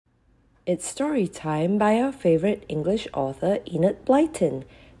It's story time by our favorite English author Enid Blyton,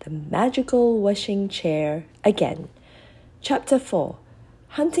 The Magical Wishing Chair Again. Chapter 4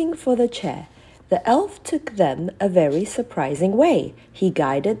 Hunting for the Chair. The elf took them a very surprising way. He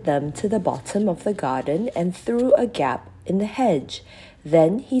guided them to the bottom of the garden and through a gap in the hedge.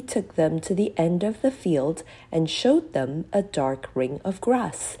 Then he took them to the end of the field and showed them a dark ring of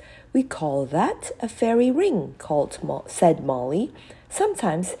grass. "We call that a fairy ring," said Molly.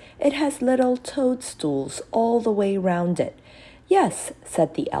 "Sometimes it has little toadstools all the way round it." "Yes,"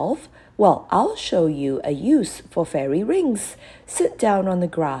 said the elf. "Well, I'll show you a use for fairy rings. Sit down on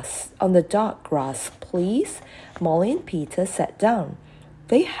the dark grass, please." Molly and Peter sat down.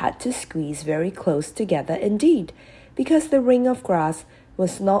 They had to squeeze very close together indeed, because the ring of grass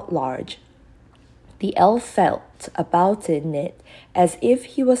was not large. The elf felt about in it as if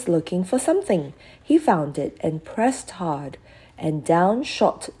he was looking for something. He found it and pressed hard, and down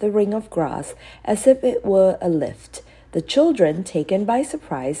shot the ring of grass as if it were a lift. The children, taken by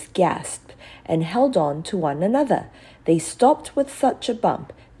surprise, gasped and held on to one another. They stopped with such a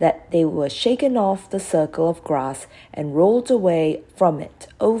bump that they were shaken off the circle of grass and rolled away from it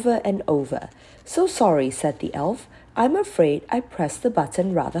over and over. "So sorry," said the elf. "I'm afraid I pressed the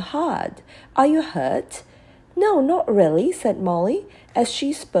button rather hard. Are you hurt?" "No, not really," said Molly. As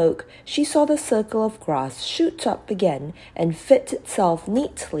she spoke, she saw the circle of grass shoot up again and fit itself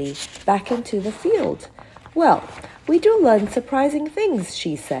neatly back into the field. "Well, we do learn surprising things,"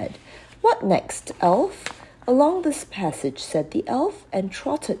 she said. "What next, elf?" "Along this passage," said the elf, and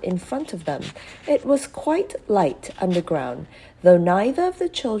trotted in front of them. It was quite light underground, though neither of the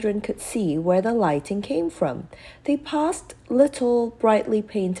children could see where the lighting came from. They passed little brightly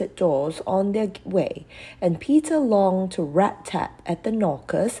painted doors on their way, and Peter longed to rat-tap at the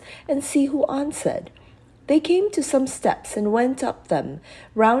knockers and see who answered. They came to some steps and went up them,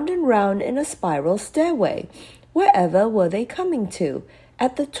 round and round in a spiral stairway. Wherever were they coming to?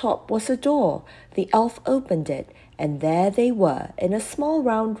 At the top was a door. The elf opened it, and there they were, in a small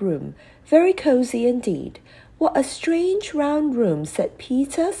round room, very cozy indeed. "What a strange round room," said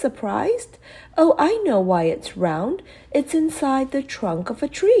Peter, surprised. "Oh, I know why it's round. It's inside the trunk of a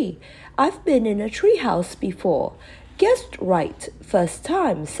tree. I've been in a tree house before." "Guessed right first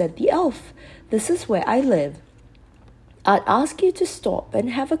time," said the elf. "This is where I live. I'd ask you to stop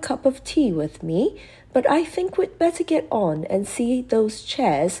and have a cup of tea with me, but I think we'd better get on and see those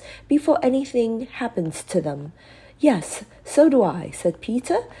chairs before anything happens to them." "Yes, so do I," said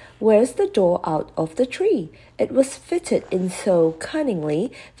Peter. "Where's the door out of the tree?" It was fitted in so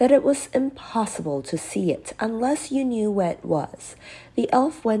cunningly that it was impossible to see it unless you knew where it was. The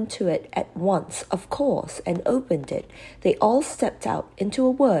elf went to it at once, of course, and opened it. They all stepped out into a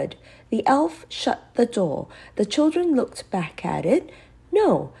word. The elf shut the door. The children looked back at it.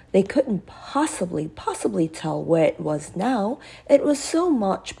 No, they couldn't possibly tell where it was now. It was so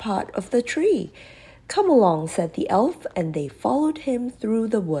much part of the tree. "Come along," said the elf, and they followed him through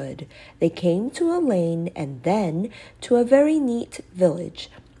the wood. They came to a lane and then to a very neat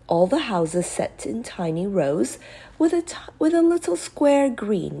village. All the houses set in tiny rows, with a little square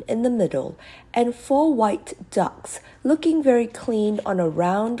green in the middle, and 4 white ducks looking very clean on a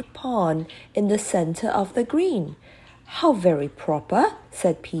round pond in the center of the green. "How very proper,"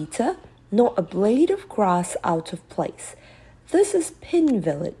 said Peter. "Not a blade of grass out of place." "This is Pin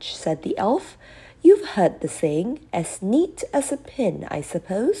Village," said the elf. "You've heard the saying, 'as neat as a pin,' I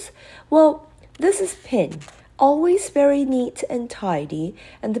suppose. Well, this is Pin. Always very neat and tidy,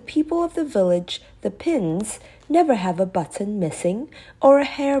 and the people of the village, the Pins, never have a button missing or a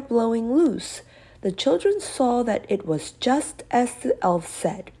hair blowing loose." The children saw that it was just as the elf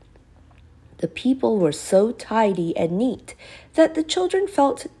said. The people were so tidy and neat that the children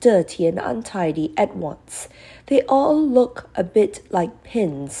felt dirty and untidy at once. "They all look a bit like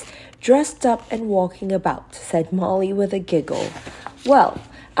pins, dressed up and walking about," said Molly with a giggle. "Well,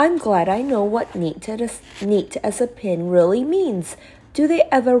 I'm glad I know what neat as a pin really means. Do they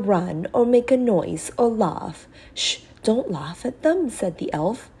ever run or make a noise or laugh?" "Shh, don't laugh at them," said the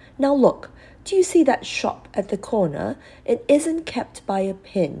elf. "Now look. Do you see that shop at the corner? It isn't kept by a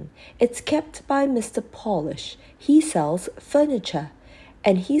pin. It's kept by Mr. Polish. He sells furniture.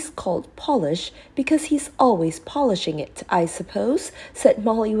 And he's called Polish because he's always polishing it, I suppose," said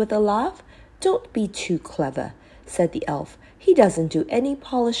Molly with a laugh. "Don't be too clever," said the elf. "He doesn't do any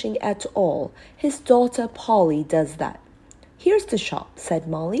polishing at all. His daughter Polly does that." "Here's the shop," said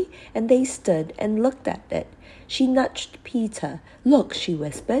Molly, and they stood and looked at it. She nudged Peter. "Look," she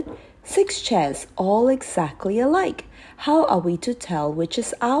whispered. 6 chairs, all exactly alike. How are we to tell which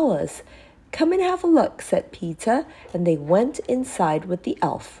is ours?" "Come and have a look," said Peter, and they went inside with the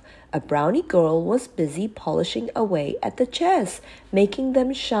elf. A brownie girl was busy polishing away at the chairs, making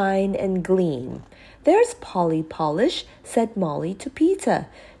them shine and gleam. "There's Polly Polish," said Molly to Peter.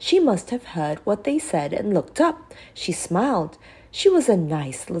 She must have heard what they said and looked up. She smiled. She was a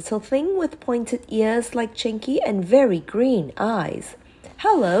nice little thing with pointed ears like Chinky and very green eyes.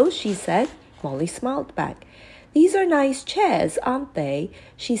 "Hello," she said. Molly smiled back. "These are nice chairs, aren't they?"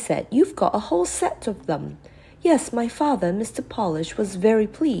 she said. "You've got a whole set of them." "Yes, my father, Mr. Polish, was very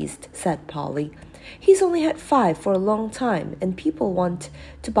pleased," said Polly. "He's only had 5 for a long time, and people want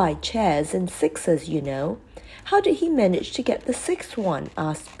to buy chairs in 6s, you know." "How did he manage to get the 6th one?"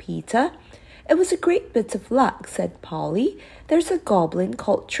 asked Peter. "It was a great bit of luck," said Polly. "There's a goblin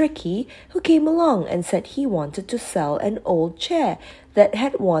called Tricky who came along and said he wanted to sell an old chair that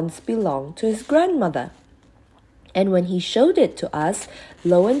had once belonged to his grandmother. And when he showed it to us,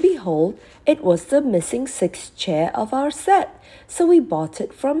 lo and behold, it was the missing 6th chair of our set. So we bought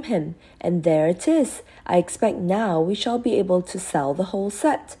it from him, and there it is. I expect now we shall be able to sell the whole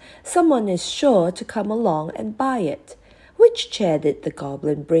set. Someone is sure to come along and buy it." "Which chair did the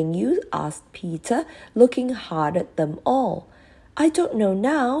goblin bring you?" asked Peter, looking hard at them all. "I don't know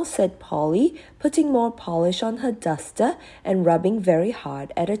now," said Polly, putting more polish on her duster and rubbing very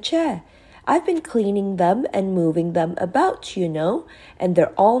hard at a chair. "I've been cleaning them and moving them about, you know, and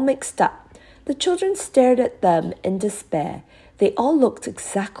they're all mixed up." The children stared at them in despair. They all looked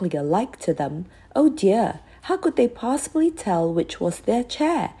exactly alike to them. Oh dear, how could they possibly tell which was their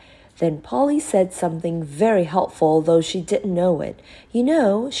chair? Then Polly said something very helpful, though she didn't know it. "You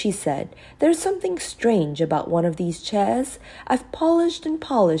know," she said, "there's something strange about one of these chairs. I've polished and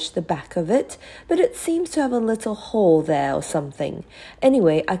polished the back of it, but it seems to have a little hole there or something.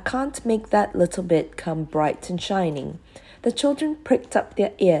 Anyway, I can't make that little bit come bright and shining." The children pricked up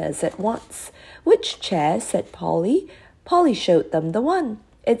their ears at once. "Which chair?" said Polly. Polly showed them the one.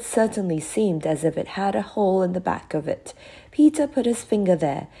 It certainly seemed as if it had a hole in the back of it. Peter put his finger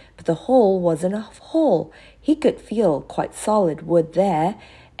there, but the hole wasn't a hole. He could feel quite solid wood there,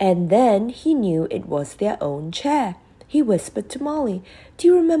 and then he knew it was their own chair. He whispered to Molly, "Do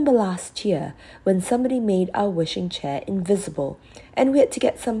you remember last year when somebody made our wishing chair invisible, and we had to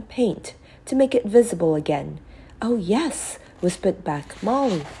get some paint to make it visible again?" "Oh, yes," whispered back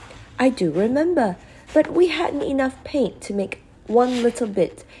Molly. "I do remember, but we hadn't enough paint to make one little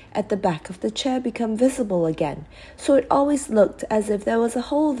bit at the back of the chair become visible again, so it always looked as if there was a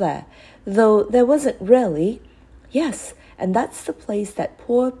hole there, though there wasn't really." "Yes, and that's the place that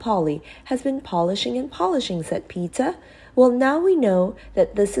poor Polly has been polishing and polishing," said Peter. "Well, now we know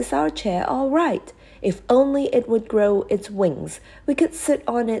that this is our chair all right. If only it would grow its wings, we could sit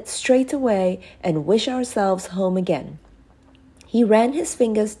on it straight away and wish ourselves home again." He ran his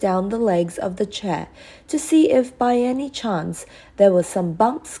fingers down the legs of the chair to see if by any chance there were some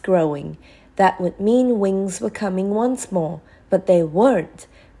bumps growing. That would mean wings were coming once more, but they weren't.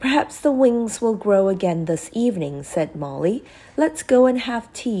 "Perhaps the wings will grow again this evening," said Molly. "Let's go and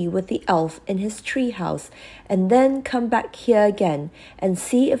have tea with the elf in his tree house, and then come back here again and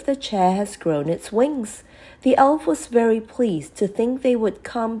see if the chair has grown its wings." The elf was very pleased to think they would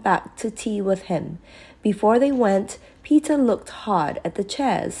come back to tea with him. Before they went, Peter looked hard at the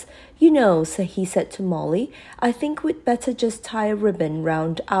chairs. "You know," he said to Molly, "I think we'd better just tie a ribbon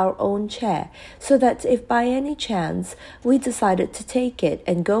round our own chair, so that if by any chance we decided to take it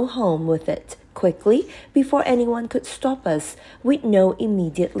and go home with it quickly, before anyone could stop us, we'd know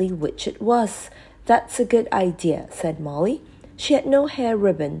immediately which it was." "That's a good idea," said Molly. She had no hair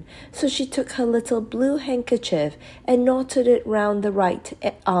ribbon, so she took her little blue handkerchief and knotted it round the right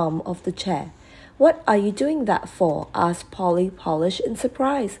arm of the chair. "What are you doing that for?" asked Polly Polish in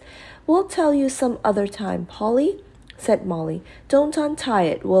surprise. "We'll tell you some other time, Polly," said Molly. "Don't untie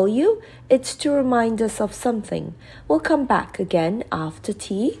it, will you? It's to remind us of something. We'll come back again after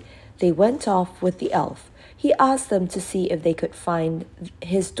tea." They went off with the elf. He asked them to see if they could find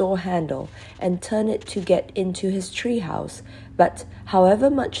his door handle and turn it to get into his tree house, but however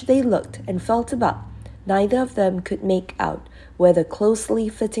much they looked and felt about, neither of them could make out where the closely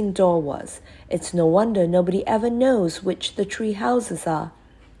fitting door was. It's no wonder nobody ever knows which the tree houses are.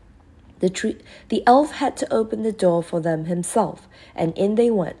 The elf had to open the door for them himself, and in they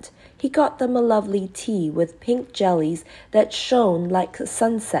went. He got them a lovely tea with pink jellies that shone like a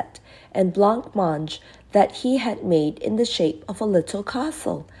sunset, and blancmange that he had made in the shape of a little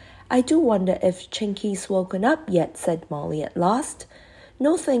castle. "I do wonder if Chinky's woken up yet," said Molly at last.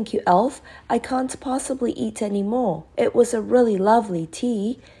 "No, thank you, elf. I can't possibly eat any more. It was a really lovely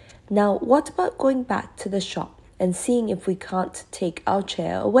tea. Now, what about going back to the shop and seeing if we can't take our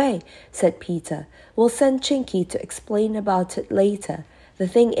chair away, said Peter. We'll send Chinky to explain about it later. The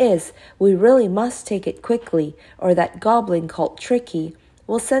thing is, we really must take it quickly, or that goblin called Tricky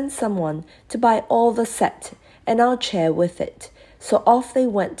will send someone to buy all the set and our chair with it. So off they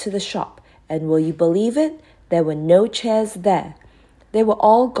went to the shop, and will you believe it? There were no chairs there. They were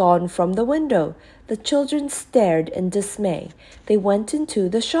all gone from the window. The children stared in dismay. They went into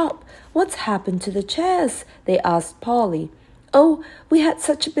the shop. What's happened to the chairs? They asked Polly. Oh, we had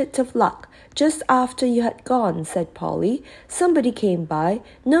such a bit of luck. Just after you had gone, said Polly. Somebody came by,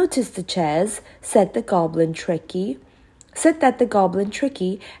 noticed the chairs, said that the Goblin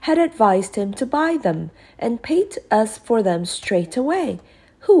Tricky had advised him to buy them, and paid us for them straight away.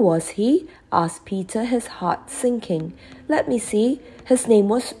 Who was he? Asked Peter, his heart sinking. Let me see. His name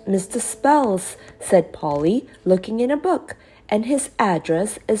was Mr. Spells, said Polly, looking in a book, and his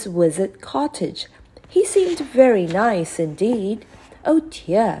address is Wizard Cottage. He seemed very nice indeed. Oh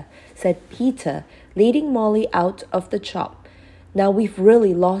dear, said Peter, leading Molly out of the shop. Now we've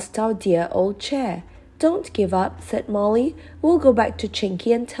really lost our dear old chair. Don't give up, said Molly. We'll go back to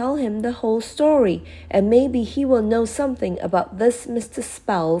Chinky and tell him the whole story, and maybe he will know something about this Mr.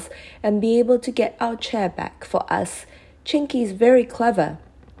 Spells and be able to get our chair back for us. Chinky's very clever.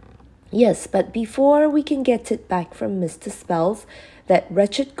 Yes, but before we can get it back from Mr. Spells, that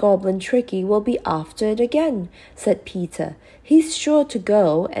wretched Goblin Tricky will be after it again, said Peter. He's sure to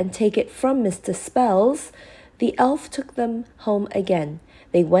go and take it from Mr. Spells. The elf took them home again.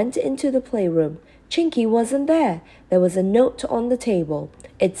 They went into the playroom. Chinky wasn't there. There was a note on the table.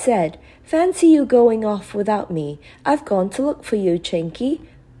 It said, Fancy you going off without me. I've gone to look for you, Chinky.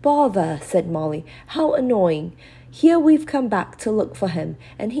 Bother, said Molly. How annoying. Here we've come back to look for him,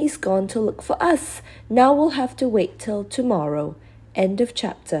 and he's gone to look for us. Now we'll have to wait till tomorrow. End of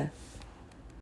chapter.